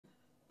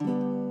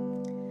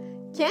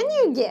Can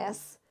you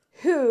guess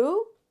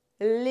who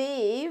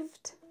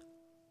lived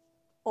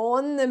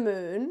on the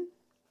moon?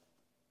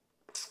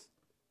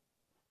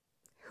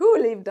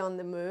 Who lived on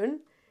the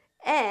moon?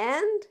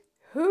 And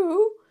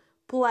who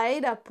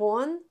played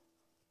upon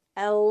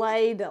a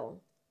ladle?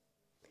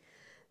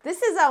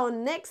 This is our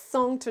next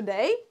song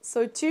today,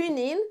 so tune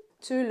in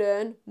to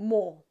learn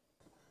more.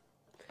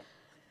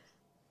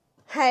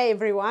 Hey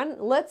everyone,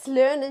 let's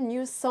learn a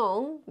new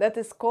song that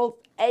is called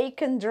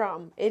Aiken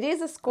Drum. It is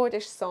a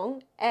Scottish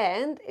song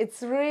and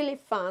it's really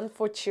fun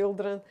for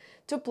children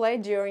to play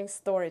during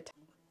story time.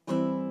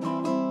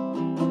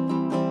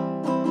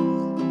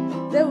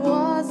 There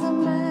was a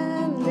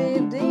man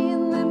lived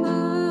in the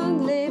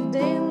moon, lived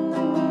in the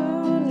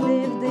moon,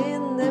 lived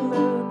in the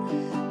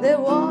moon. There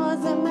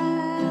was a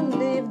man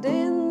lived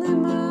in the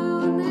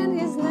moon and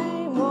his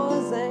name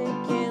was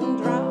Aiken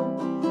Drum.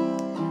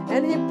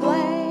 And he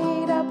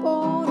played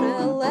upon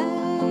a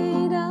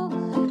ladle,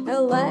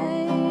 a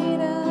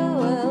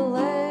ladle, a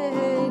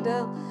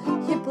ladle.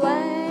 He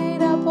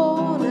played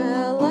upon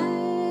a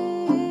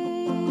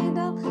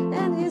ladle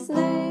and his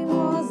name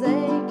was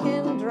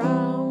Aiken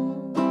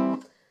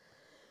Drum.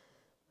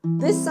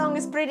 This song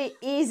is pretty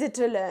easy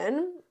to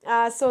learn.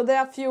 So there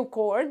are a few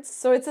chords.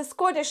 So it's a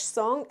Scottish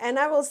song and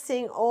I will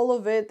sing all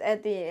of it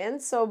at the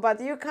end.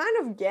 But you kind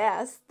of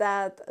guessed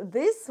that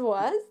this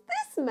was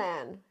this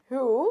man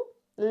who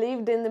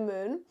lived in the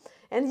moon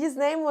and his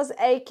name was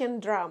Aiken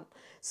Drum.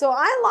 So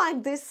I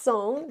like this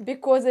song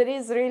because it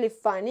is really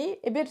funny,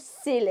 a bit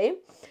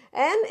silly,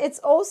 and it's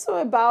also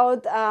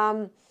about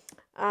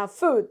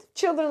food.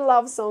 Children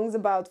love songs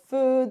about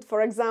food.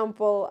 For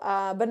example,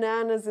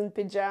 bananas and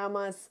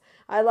pajamas.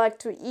 I like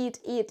to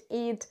eat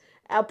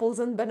apples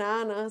and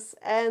bananas,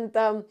 and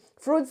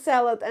fruit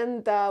salad,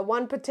 and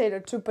 1 potato,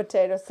 2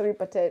 potatoes, 3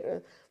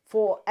 potatoes,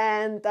 4,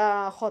 and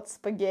hot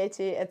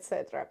spaghetti,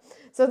 etc.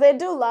 So they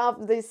do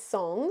love these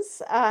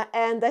songs,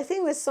 and I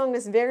think this song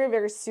is very,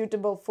 very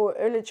suitable for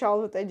early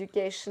childhood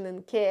education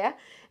and care,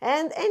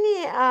 and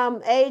any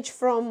age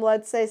from,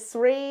 let's say,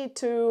 3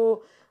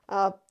 to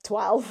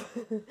 12.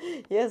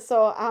 Yeah,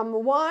 so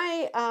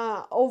why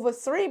over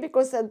 3?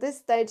 Because at this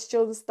stage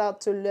children start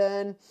to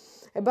learn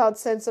about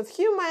sense of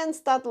humor and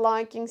start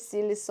liking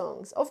silly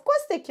songs. Of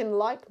course they can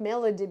like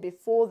melody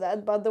before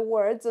that, but the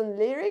words and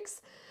lyrics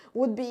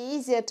would be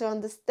easier to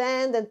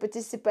understand and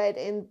participate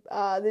in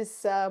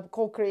this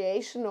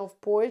co-creation of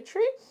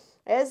poetry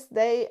as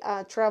they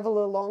travel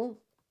along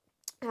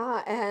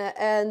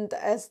and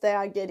as they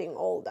are getting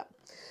older.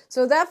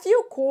 So there are a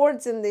few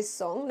chords in this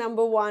song.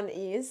 Number 1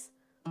 is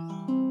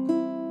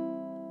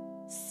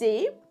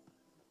C.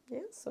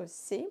 Yeah, so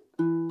C.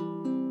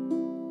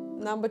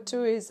 Number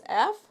 2 is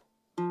F.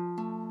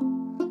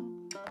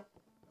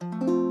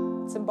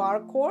 It's a bar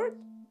chord.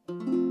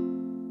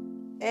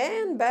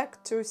 And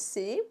back to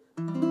C.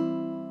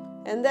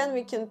 And then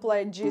we can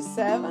play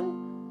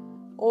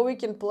G7 or we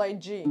can play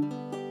G.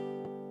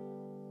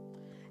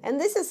 And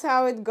this is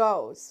how it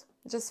goes.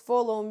 Just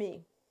follow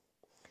me.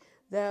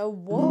 There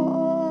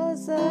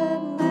was a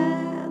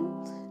man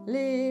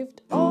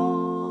lived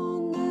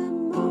on the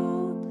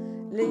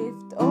moon,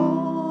 lived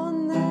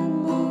on the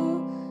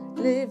moon,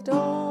 lived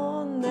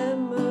on the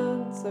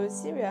moon. So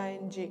C, we are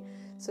in G.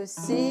 So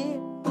C,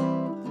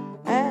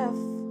 F,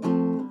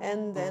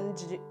 and then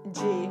G.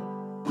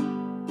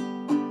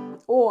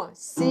 Or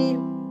C,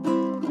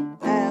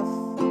 F,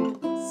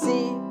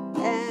 C,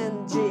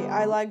 and G.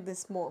 I like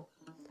this more.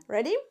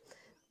 Ready?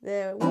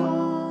 There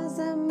was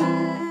a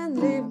man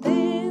lived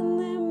in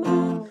the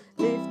moon,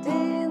 lived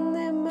in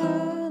the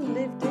moon,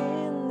 lived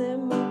in the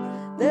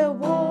moon. There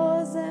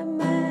was a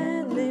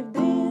man lived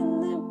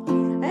in the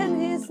moon,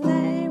 and his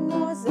name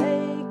was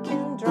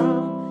Aiken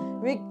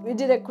Drum. We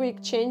did a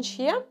quick change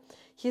here.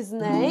 His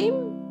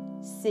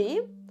name,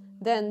 C,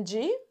 then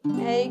G,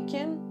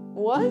 Aiken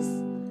was,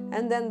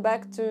 and then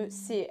back to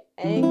C,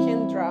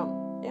 Aiken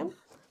Drum. Yeah.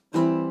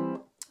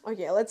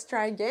 Okay, let's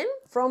try again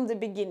from the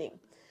beginning.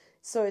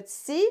 So it's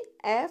C,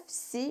 F,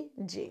 C,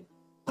 G.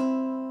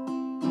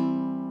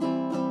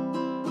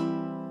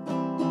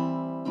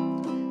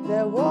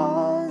 There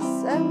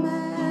was a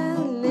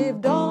man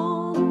lived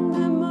on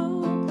the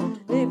moon,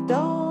 lived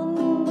on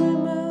the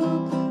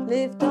moon,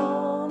 lived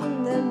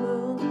on the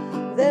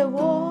moon. There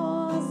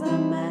was a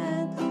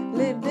man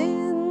lived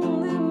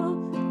in the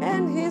moon,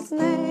 and his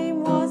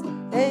name was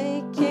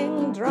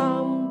Aiken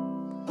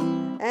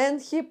Drum.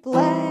 And he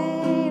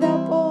played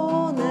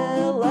upon a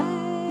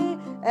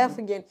F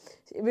again.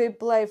 We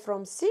play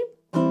from C.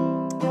 He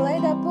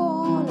laid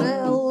upon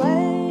a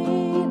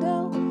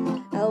ladle,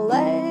 a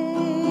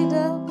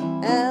ladle,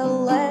 a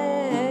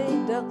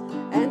ladle,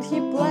 and he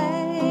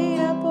played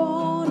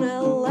upon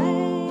a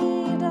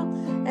ladle,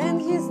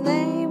 and his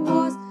name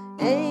was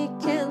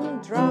Aiken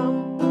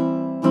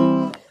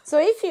Drum. So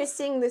if you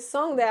sing this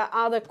song, there are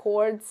other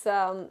chords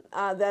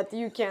that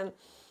you can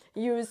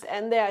use,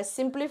 and they are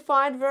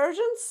simplified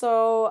versions.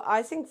 So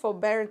I think for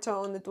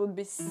baritone it would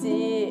be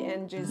C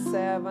and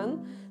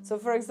G7. So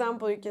for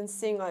example, you can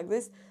sing like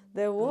this.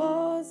 There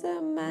was a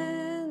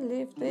man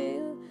lived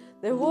in,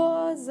 there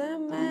was a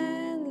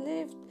man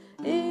lived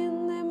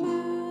in the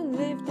moon,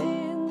 lived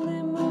in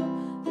the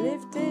moon,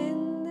 lived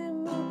in the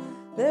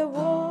moon. There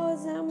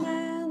was a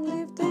man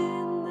lived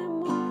in the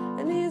moon,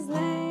 and his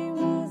name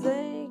was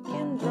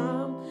Aiken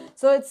Drum.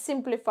 So it's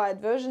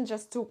simplified version,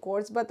 just 2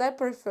 chords, but I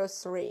prefer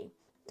 3,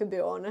 to be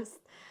honest.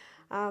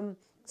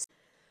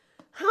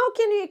 How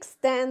can you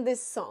extend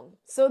this song?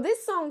 So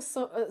this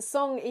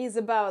song is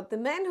about the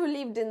man who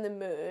lived in the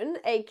moon,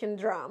 Aiken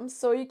Drum.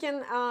 So you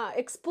can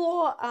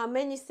explore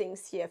many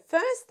things here.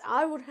 First,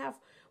 I would have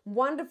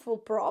wonderful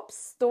props,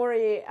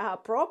 story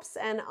props,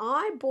 and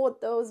I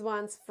bought those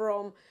ones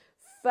from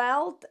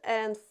Felt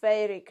and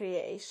Fairy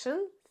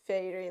Creation,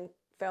 Fairy and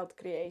Felt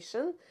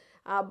Creation,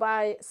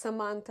 by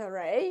Samantha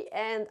Ray,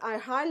 and I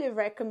highly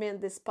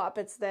recommend these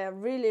puppets. They're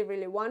really,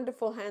 really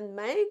wonderful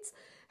handmade.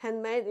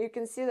 You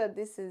can see that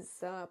this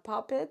is a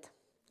puppet.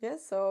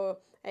 Yes, so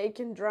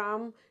Aiken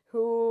Drum,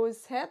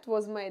 whose head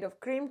was made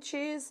of cream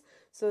cheese.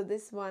 So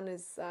this one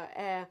is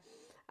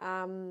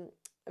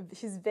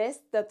his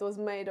vest that was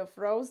made of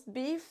roast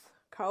beef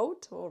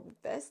coat or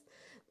vest.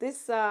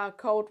 This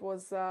coat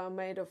was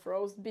made of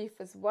roast beef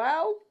as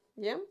well.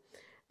 Yeah,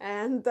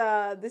 and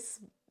this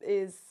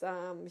is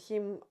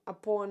him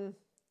upon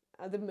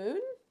the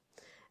moon,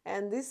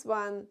 and this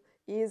one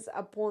is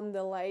upon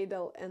the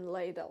ladle and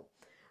ladle.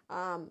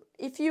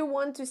 If you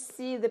want to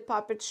see the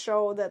puppet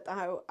show that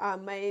I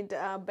made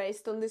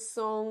based on this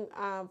song,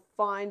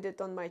 find it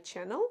on my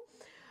channel.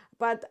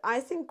 But I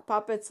think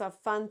puppets are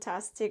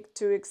fantastic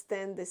to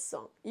extend this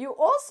song. You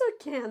also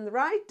can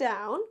write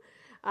down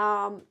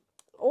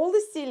all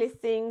the silly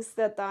things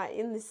that are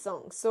in this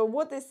song. So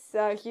what is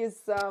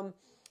his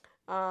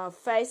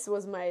face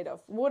was made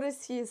of? What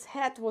is his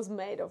head was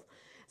made of?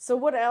 So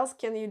what else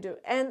can you do?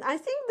 And I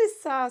think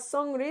this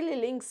song really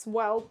links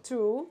well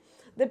to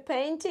the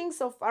paintings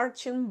of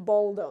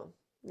Archimboldo.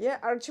 Yeah,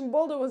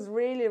 Archimboldo was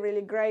really,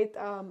 really great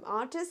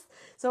artist.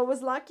 So I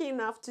was lucky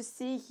enough to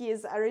see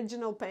his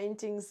original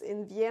paintings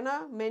in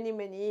Vienna many,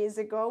 many years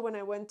ago when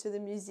I went to the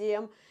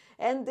museum.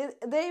 And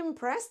they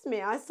impressed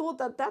me. I thought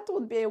that that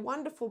would be a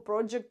wonderful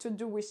project to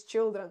do with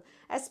children,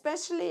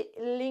 especially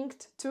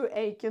linked to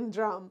Aiken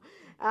Drum.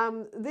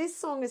 This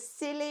song is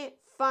silly,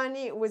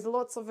 funny, with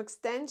lots of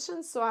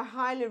extensions, so I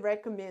highly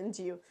recommend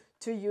you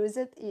to use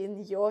it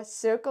in your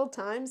circle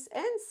times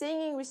and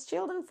singing with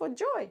children for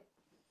joy.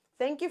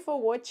 Thank you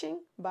for watching.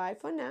 Bye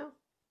for now.